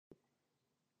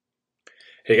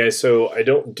Hey guys, so I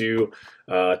don't do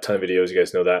a ton of videos, you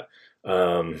guys know that.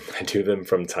 I do them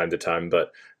from time to time,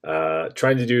 but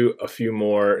trying to do a few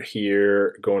more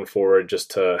here going forward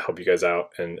just to help you guys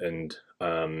out and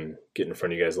get in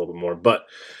front of you guys a little bit more. But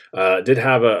did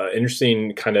have an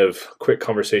interesting kind of quick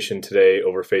conversation today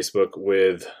over Facebook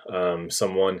with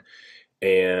someone,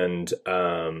 and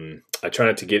I try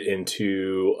not to get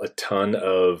into a ton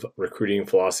of recruiting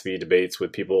philosophy debates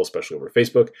with people, especially over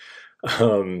Facebook.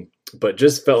 But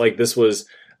just felt like this was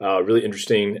really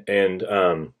interesting, and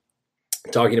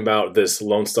talking about this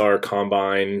Lone Star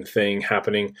Combine thing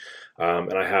happening.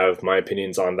 And I have my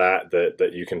opinions on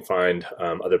that you can find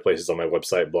other places on my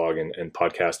website, blog, and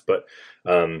podcast. But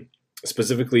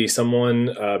specifically,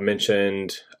 someone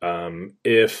mentioned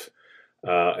if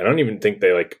I don't even think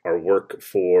they like are work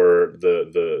for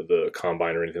the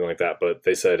combine or anything like that, but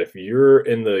they said if you're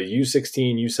in the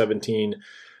U16, U17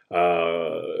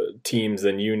 teams,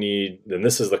 then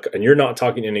this is and you're not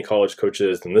talking to any college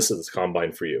coaches, then this is the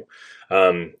combine for you.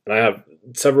 And I have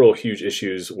several huge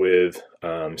issues with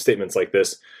statements like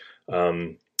this.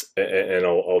 And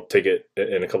I'll take it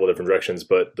in a couple of different directions,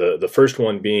 but the first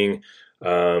one being,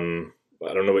 I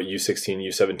don't know what U16,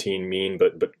 U17 mean,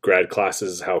 but grad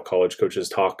classes is how college coaches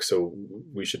talk. So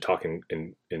we should talk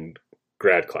in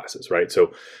grad classes, right?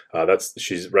 So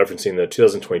she's referencing the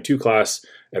 2022 class,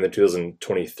 and the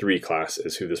 2023 class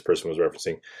is who this person was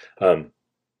referencing,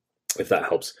 if that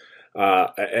helps.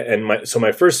 So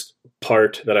my first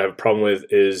part that I have a problem with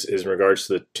is in regards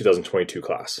to the 2022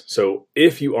 class. So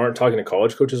if you aren't talking to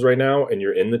college coaches right now and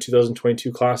you're in the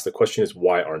 2022 class, the question is,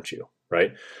 why aren't you,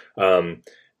 right?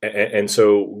 And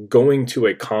so going to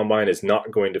a combine is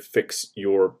not going to fix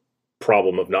your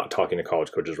problem of not talking to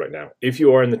college coaches right now. If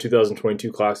you are in the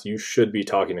 2022 class, you should be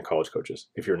talking to college coaches.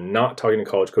 If you're not talking to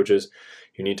college coaches,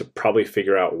 you need to probably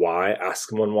figure out why. Ask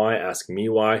someone why, ask me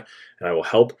why, and I will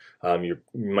help. You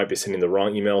might be sending the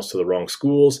wrong emails to the wrong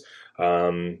schools.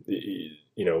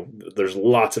 There's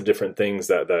lots of different things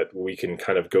that we can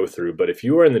kind of go through. But if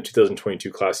you are in the 2022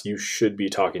 class, you should be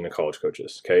talking to college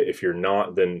coaches. Okay, if you're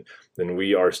not, then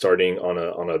we are starting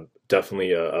on a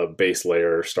definitely a base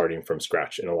layer, starting from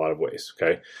scratch in a lot of ways.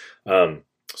 Okay,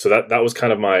 so that was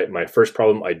kind of my first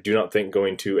problem. I do not think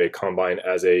going to a combine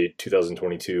as a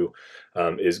 2022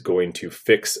 is going to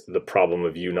fix the problem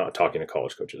of you not talking to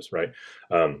college coaches, right?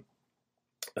 The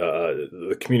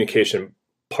communication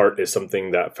part is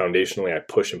something that foundationally I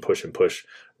push and push and push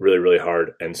really, really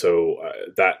hard. And so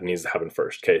that needs to happen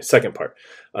first. Okay. Second part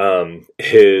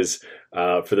is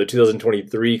for the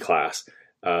 2023 class.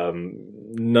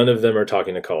 None of them are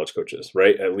talking to college coaches,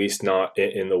 right? At least not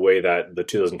in the way that the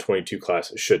 2022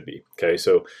 class should be. Okay.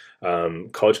 So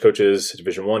college coaches,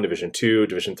 Division I, Division II,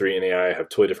 Division III, NAI have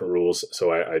totally different rules.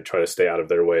 So I try to stay out of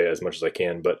their way as much as I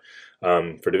can. But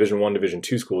for Division I, Division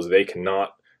II schools, they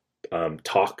cannot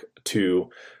talk to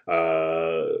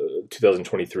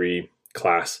 2023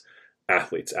 class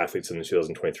athletes in the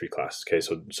 2023 class. Okay,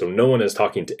 so no one is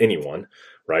talking to anyone,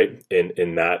 right,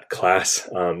 in that class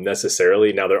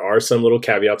necessarily. Now there are some little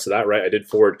caveats to that, right? I did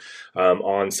forward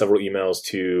on several emails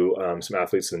to some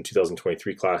athletes in the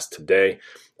 2023 class today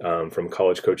from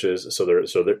college coaches. So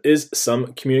there is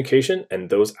some communication, and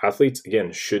those athletes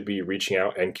again should be reaching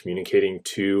out and communicating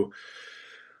to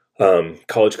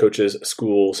college coaches,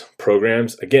 schools,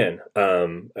 programs. Again,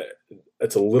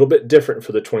 it's a little bit different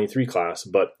for the 23 class,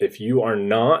 but if you are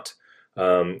not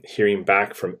hearing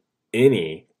back from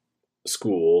any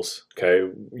schools,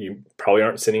 okay, you probably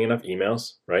aren't sending enough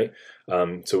emails, right?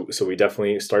 So we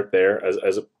definitely start there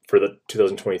as for the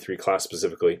 2023 class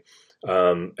specifically,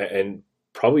 and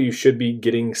probably you should be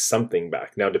getting something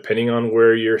back. Now, depending on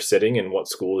where you're sitting and what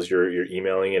schools you're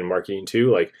emailing and marketing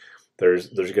to, like there's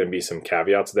going to be some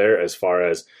caveats there as far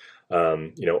as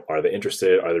are they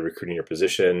interested? Are they recruiting your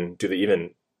position? Do they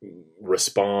even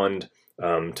respond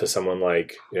to someone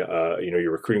like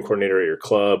your recruiting coordinator at your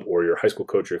club, or your high school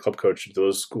coach or your club coach? Do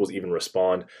those schools even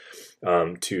respond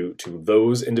to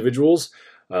those individuals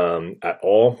at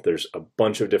all? There's a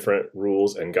bunch of different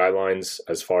rules and guidelines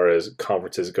as far as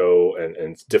conferences go, and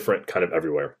it's different kind of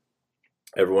everywhere.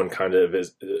 Everyone kind of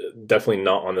is definitely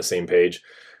not on the same page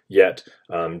yet,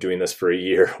 doing this for a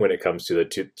year when it comes to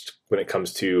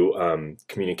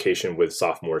communication with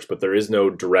sophomores, but there is no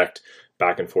direct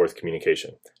back and forth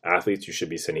communication. Athletes, you should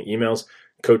be sending emails.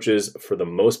 Coaches, for the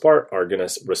most part, are going to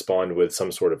respond with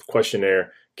some sort of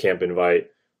questionnaire, camp invite,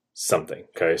 something.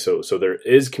 Okay, so there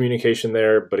is communication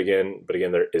there, but again,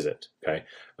 there isn't. Okay,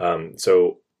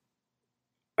 so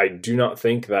I do not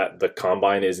think that the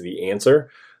combine is the answer,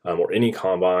 or any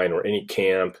combine or any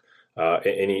camp.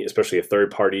 especially a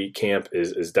third-party camp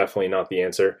is definitely not the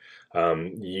answer.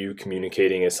 You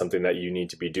communicating is something that you need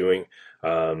to be doing.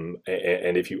 And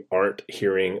if you aren't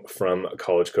hearing from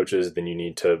college coaches, then you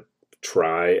need to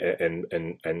try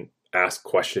and ask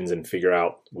questions and figure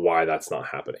out why that's not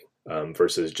happening,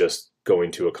 versus just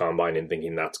going to a combine and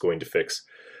thinking that's going to fix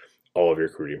all of your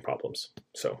recruiting problems.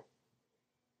 So.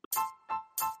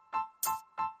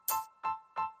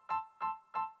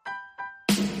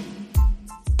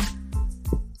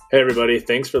 Hey everybody,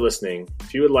 thanks for listening.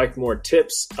 If you would like more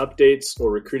tips, updates,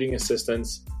 or recruiting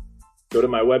assistance, go to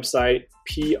my website,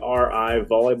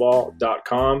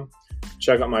 privolleyball.com,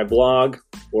 check out my blog,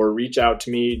 or reach out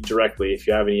to me directly if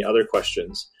you have any other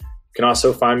questions. You can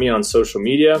also find me on social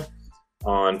media,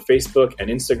 on Facebook and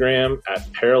Instagram at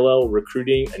Parallel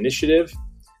Recruiting Initiative.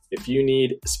 If you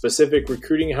need specific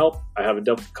recruiting help, I have a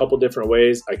couple different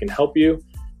ways I can help you.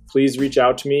 Please reach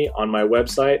out to me on my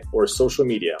website or social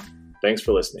media. Thanks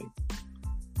for listening.